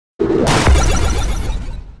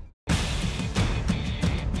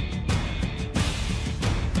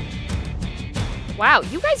Wow,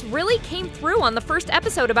 you guys really came through on the first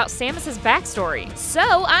episode about Samus's backstory.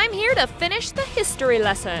 So I'm here to finish the history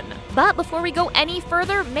lesson. But before we go any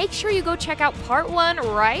further, make sure you go check out part 1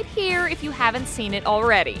 right here if you haven't seen it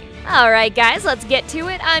already. Alright guys, let's get to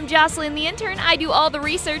it. I'm Jocelyn the intern. I do all the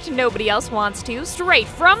research nobody else wants to, straight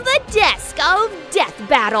from the desk of Death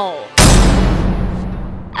Battle.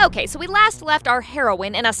 Okay, so we last left our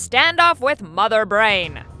heroine in a standoff with Mother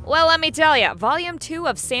Brain. Well, let me tell ya, Volume 2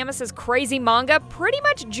 of Samus's crazy manga pretty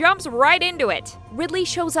much jumps right into it. Ridley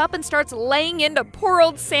shows up and starts laying into poor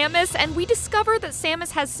old Samus, and we discover that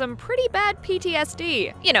Samus has some pretty bad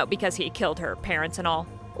PTSD. You know, because he killed her parents and all.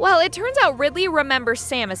 Well, it turns out Ridley remembers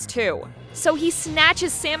Samus too. So he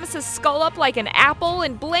snatches Samus's skull up like an apple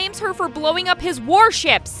and blames her for blowing up his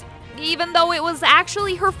warships, even though it was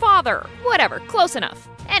actually her father. Whatever, close enough.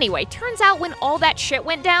 Anyway, turns out when all that shit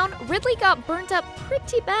went down, Ridley got burnt up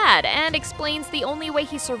pretty bad and explains the only way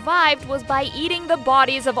he survived was by eating the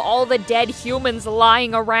bodies of all the dead humans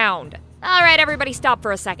lying around. Alright, everybody stop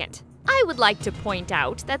for a second. I would like to point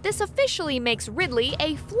out that this officially makes Ridley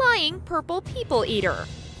a flying purple people eater.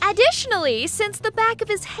 Additionally, since the back of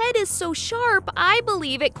his head is so sharp, I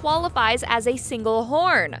believe it qualifies as a single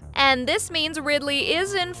horn. And this means Ridley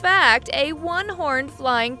is in fact a one-horned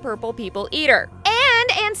flying purple people eater.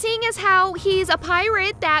 And seeing as how he's a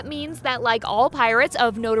pirate, that means that like all pirates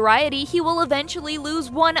of notoriety, he will eventually lose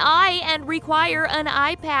one eye and require an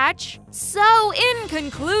eye patch. So in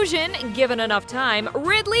conclusion, given enough time,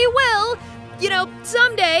 Ridley will,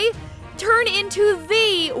 someday, turn into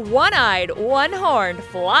the one-eyed, one-horned,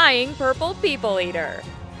 flying purple people eater.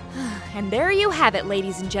 And there you have it,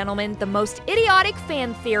 ladies and gentlemen, the most idiotic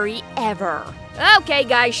fan theory ever. Okay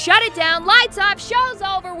guys, shut it down, lights off, show's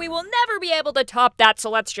over, we will never be able to top that, so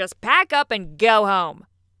let's just pack up and go home.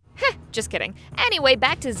 Heh, just kidding. Anyway,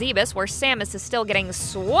 back to Zebus, where Samus is still getting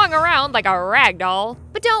swung around like a rag doll.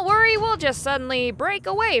 But don't worry, we'll just suddenly break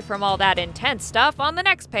away from all that intense stuff on the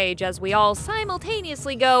next page as we all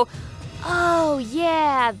simultaneously go, oh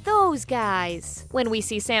yeah, those guys. When we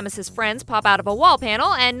see Samus's friends pop out of a wall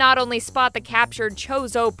panel and not only spot the captured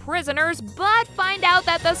Chozo prisoners, but find out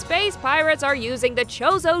that the space pirates are using the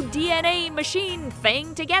Chozo DNA machine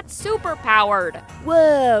thing to get superpowered.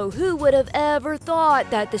 Whoa, who would have ever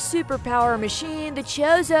thought that the superpower machine the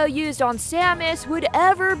Chozo used on Samus would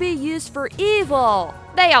ever be used for evil?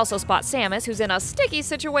 They also spot Samus, who's in a sticky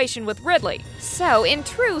situation with Ridley. So, in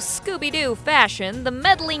true Scooby-Doo fashion, the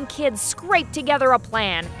meddling kids scrape together a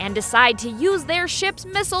plan and decide to use their ship's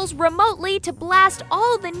missiles remotely to blast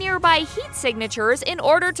all the nearby heat signatures in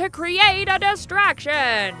order to create a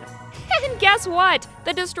distraction. And guess what?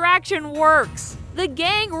 The distraction works. The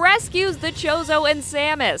gang rescues the Chozo and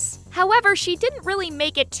Samus. However, she didn't really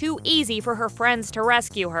make it too easy for her friends to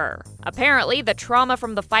rescue her. Apparently, the trauma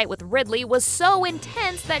from the fight with Ridley was so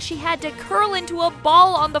intense that she had to curl into a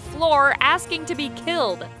ball on the floor asking to be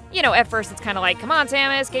killed. At first it's kind of like, come on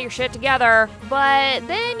Samus, get your shit together. But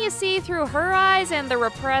then you see through her eyes and the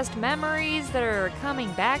repressed memories that are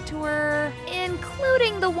coming back to her,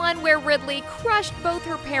 including the one where Ridley crushed both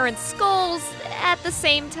her parents' skulls at the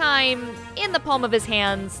same time in the palm of his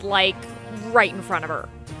hands, like right in front of her.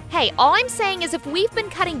 Hey, all I'm saying is if we've been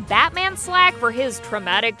cutting Batman slack for his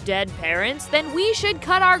traumatic dead parents, then we should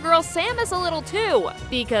cut our girl Samus a little too,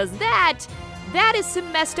 because that is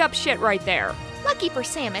some messed up shit right there. Lucky for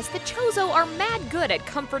Samus, the Chozo are mad good at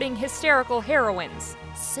comforting hysterical heroines.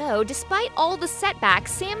 So, despite all the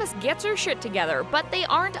setbacks, Samus gets her shit together, but they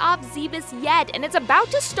aren't off Zebus yet, and it's about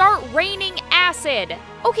to start raining acid.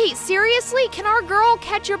 Okay, seriously? Can our girl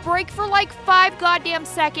catch a break for like 5 goddamn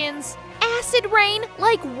seconds? Acid rain?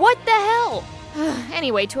 Like, what the hell?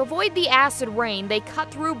 Anyway, to avoid the acid rain, they cut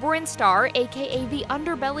through Brinstar, aka the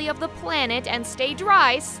underbelly of the planet, and stay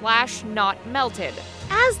dry / not melted.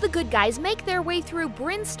 As the good guys make their way through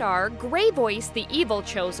Brinstar, Grey Voice, the evil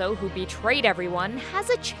Chozo who betrayed everyone, has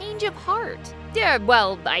a change of heart.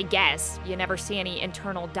 Well, I guess. You never see any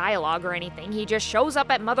internal dialogue or anything. He just shows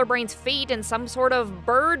up at Mother Brain's feet in some sort of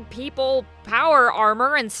bird people power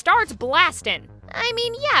armor and starts blasting. I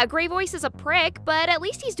mean, yeah, Grey Voice is a prick, but at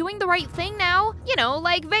least he's doing the right thing now.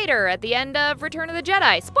 Like Vader at the end of Return of the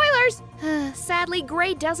Jedi. Spoilers! Sadly,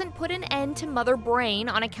 Grey doesn't put an end to Mother Brain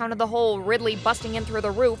on account of the whole Ridley busting in through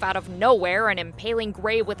the roof out of nowhere and impaling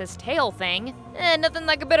Grey with his tail thing. Nothing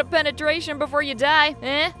like a bit of penetration before you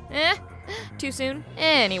die. Too soon?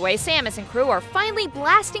 Anyway, Samus and crew are finally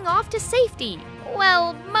blasting off to safety.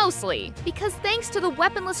 Well, mostly. Because thanks to the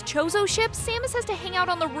weaponless Chozo ship, Samus has to hang out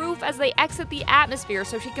on the roof as they exit the atmosphere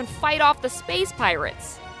so she can fight off the space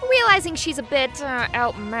pirates. Realizing she's a bit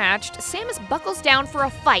outmatched, Samus buckles down for a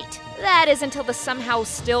fight. That is until the somehow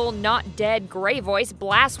still not dead Grey Voice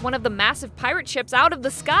blasts one of the massive pirate ships out of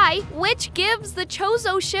the sky, which gives the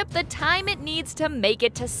Chozo ship the time it needs to make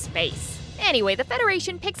it to space. Anyway, the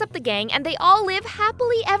Federation picks up the gang and they all live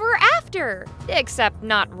happily ever after. Except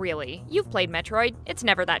not really. You've played Metroid, it's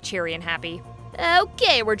never that cheery and happy.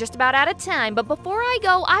 Okay, we're just about out of time, but before I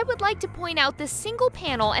go, I would like to point out this single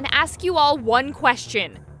panel and ask you all one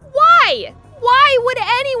question. Why? Why would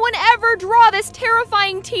anyone ever draw this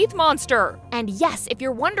terrifying teeth monster? And yes, if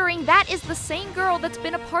you're wondering, that is the same girl that's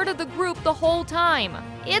been a part of the group the whole time.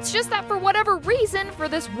 It's just that for whatever reason, for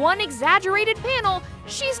this one exaggerated panel,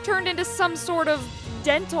 she's turned into some sort of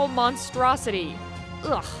dental monstrosity.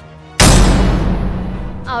 Ugh.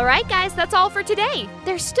 Alright guys, that's all for today.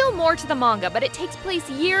 There's still more to the manga, but it takes place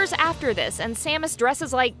years after this, and Samus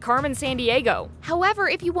dresses like Carmen Sandiego. However,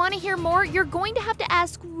 if you want to hear more, you're going to have to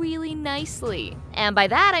ask really nicely. And by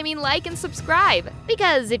that, I mean like and subscribe.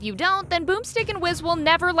 Because if you don't, then Boomstick and Wiz will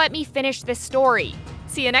never let me finish this story.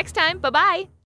 See you next time, bye-bye!